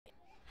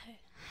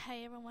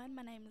Hey everyone,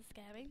 my name is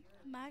Gabby.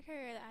 My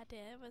career that I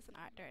did was an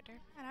art director.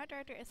 An art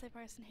director is a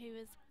person who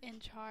is in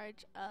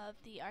charge of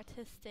the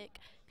artistic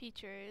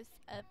features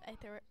of a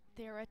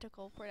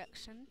theoretical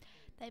production.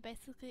 They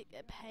basically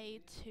get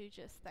paid to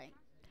just think.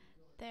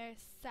 Their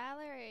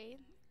salary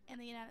in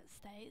the United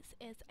States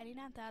is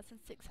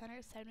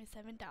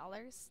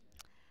 $89,677.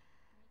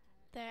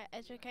 Their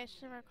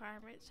education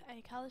requirements,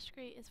 a college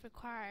degree is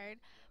required,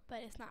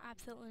 but it's not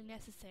absolutely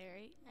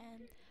necessary.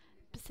 And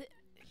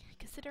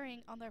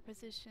considering on their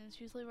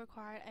positions, usually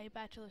require a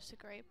bachelor's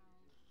degree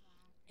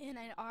in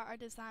an art or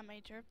design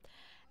major,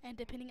 and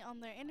depending on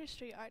their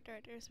industry, art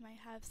directors may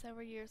have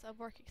several years of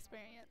work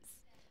experience.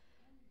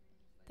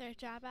 Their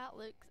job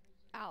outlook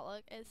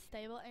is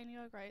stable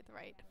annual growth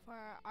rate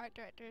for art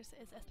directors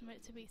is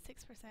estimated to be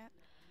 6%.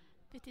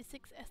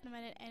 56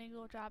 estimated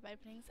annual job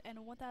openings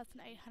and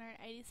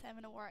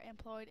 1,887 were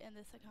employed in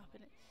this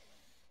company.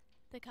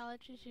 The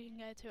colleges you can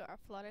go to are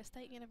Florida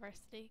State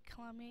University,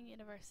 Columbia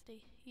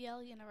University,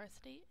 Yale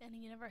University, and the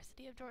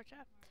University of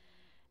Georgia.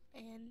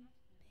 And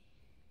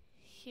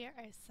here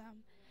are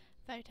some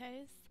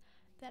photos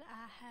that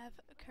I have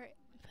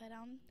put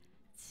on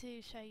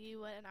to show you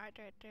what an art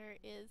director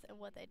is and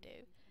what they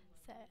do.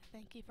 So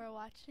thank you for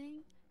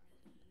watching.